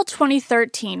April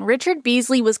 2013, Richard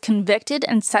Beasley was convicted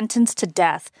and sentenced to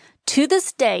death. To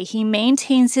this day, he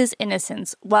maintains his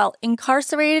innocence while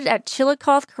incarcerated at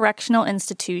Chillicothe Correctional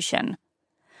Institution.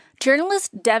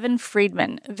 Journalist Devin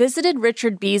Friedman visited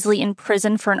Richard Beasley in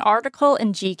prison for an article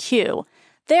in GQ.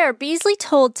 There, Beasley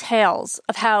told tales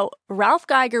of how Ralph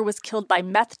Geiger was killed by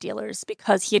meth dealers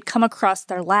because he had come across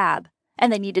their lab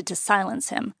and they needed to silence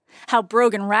him. How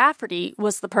Brogan Rafferty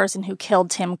was the person who killed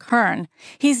Tim Kern.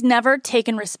 He's never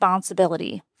taken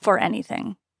responsibility for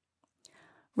anything.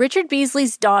 Richard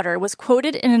Beasley's daughter was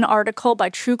quoted in an article by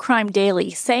True Crime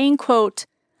Daily saying, quote,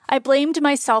 "I blamed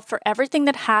myself for everything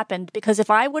that happened because if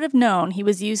I would have known he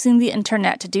was using the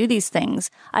internet to do these things,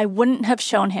 I wouldn't have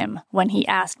shown him when he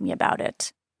asked me about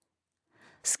it."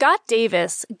 Scott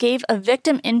Davis gave a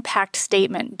victim impact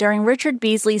statement during Richard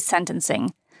Beasley's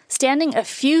sentencing, standing a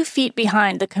few feet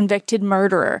behind the convicted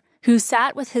murderer who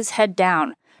sat with his head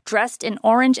down, dressed in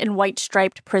orange and white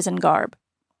striped prison garb.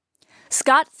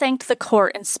 Scott thanked the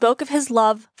court and spoke of his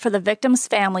love for the victims'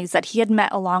 families that he had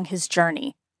met along his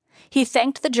journey. He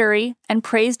thanked the jury and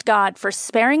praised God for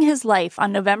sparing his life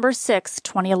on November 6,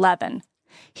 2011.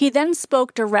 He then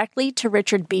spoke directly to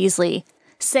Richard Beasley,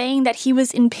 saying that he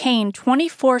was in pain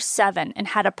 24/7 and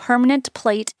had a permanent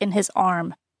plate in his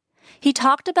arm. He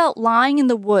talked about lying in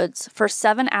the woods for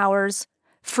 7 hours,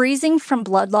 freezing from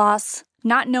blood loss,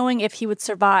 not knowing if he would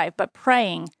survive, but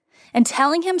praying, and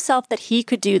telling himself that he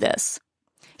could do this.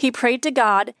 He prayed to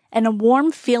God, and a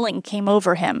warm feeling came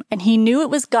over him, and he knew it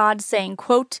was God saying,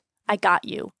 quote, "I got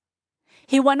you."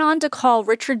 He went on to call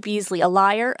Richard Beasley a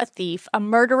liar, a thief, a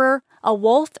murderer, a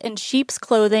wolf in sheep's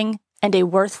clothing, and a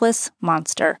worthless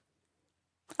monster.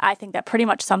 I think that pretty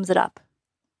much sums it up.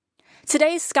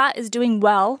 Today, Scott is doing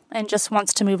well and just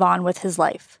wants to move on with his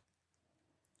life.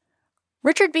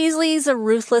 Richard Beasley is a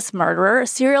ruthless murderer, a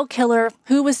serial killer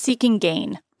who was seeking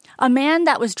gain, a man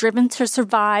that was driven to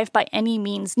survive by any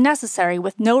means necessary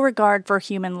with no regard for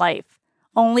human life,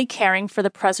 only caring for the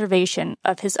preservation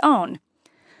of his own.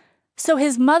 So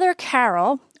his mother,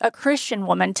 Carol, a Christian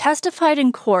woman, testified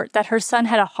in court that her son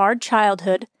had a hard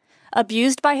childhood,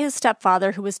 abused by his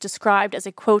stepfather, who was described as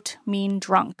a, quote, mean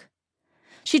drunk.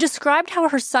 She described how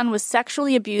her son was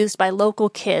sexually abused by local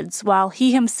kids while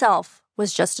he himself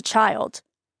was just a child.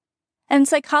 And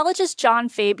psychologist John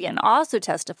Fabian also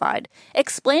testified,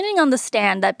 explaining on the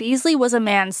stand that Beasley was a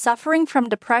man suffering from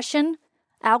depression,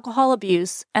 alcohol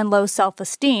abuse, and low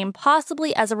self-esteem,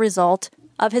 possibly as a result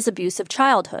of his abusive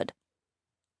childhood.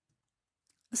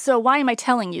 So why am I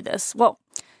telling you this? Well,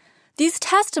 these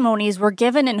testimonies were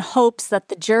given in hopes that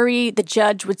the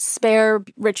judge would spare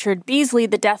Richard Beasley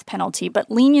the death penalty,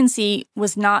 but leniency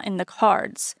was not in the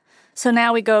cards. So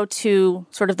now we go to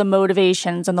sort of the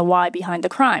motivations and the why behind the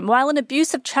crime. While an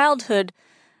abusive childhood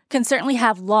can certainly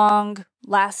have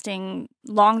long-lasting,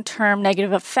 long-term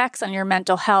negative effects on your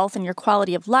mental health and your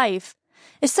quality of life,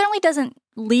 it certainly doesn't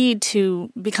lead to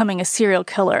becoming a serial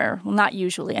killer, well, not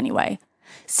usually anyway.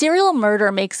 Serial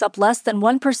murder makes up less than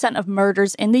 1% of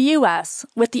murders in the U.S.,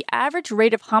 with the average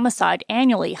rate of homicide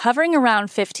annually hovering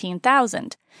around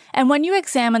 15,000. And when you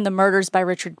examine the murders by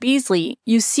Richard Beasley,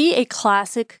 you see a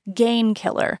classic gain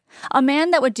killer, a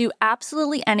man that would do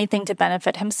absolutely anything to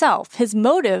benefit himself. His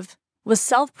motive was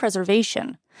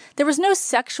self-preservation. There was no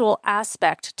sexual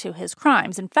aspect to his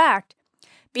crimes. In fact,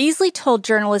 Beasley told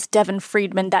journalist Devin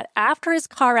Friedman that after his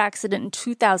car accident in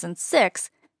 2006,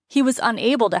 he was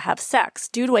unable to have sex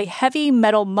due to a heavy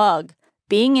metal mug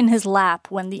being in his lap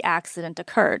when the accident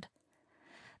occurred.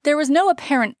 There was no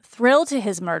apparent thrill to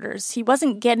his murders. He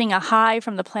wasn't getting a high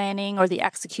from the planning or the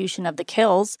execution of the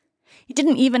kills. He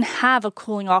didn't even have a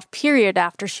cooling-off period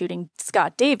after shooting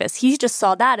Scott Davis. He just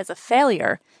saw that as a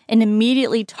failure and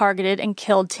immediately targeted and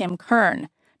killed Tim Kern,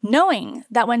 knowing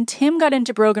that when Tim got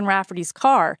into Brogan Rafferty's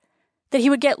car, that he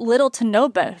would get little to no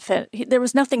benefit. There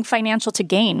was nothing financial to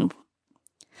gain.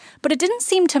 But it didn't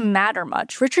seem to matter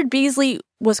much. Richard Beasley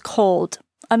was cold,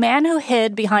 a man who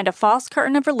hid behind a false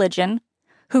curtain of religion,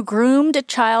 who groomed a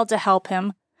child to help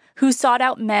him, who sought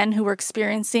out men who were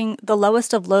experiencing the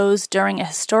lowest of lows during a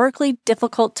historically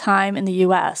difficult time in the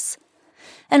U.S.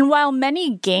 And while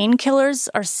many gain killers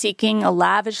are seeking a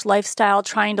lavish lifestyle,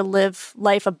 trying to live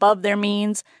life above their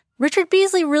means, Richard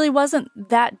Beasley really wasn't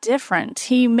that different.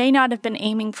 He may not have been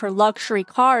aiming for luxury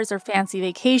cars or fancy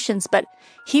vacations, but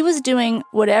he was doing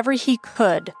whatever he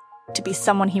could to be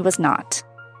someone he was not.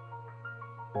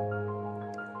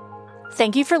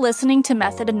 Thank you for listening to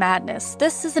Method and Madness.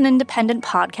 This is an independent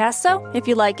podcast, so if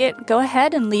you like it, go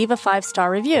ahead and leave a 5-star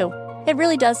review. It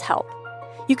really does help.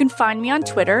 You can find me on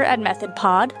Twitter at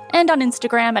MethodPod and on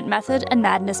Instagram at Method and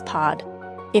Madness Pod.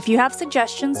 If you have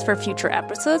suggestions for future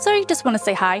episodes or you just want to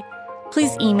say hi,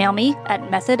 please email me at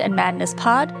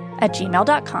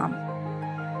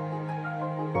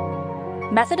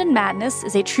methodandmadnesspod@gmail.com. Method and Madness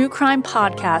is a true crime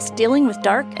podcast dealing with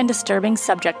dark and disturbing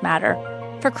subject matter.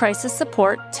 For crisis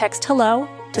support, text HELLO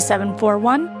to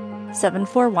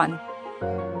 741-741.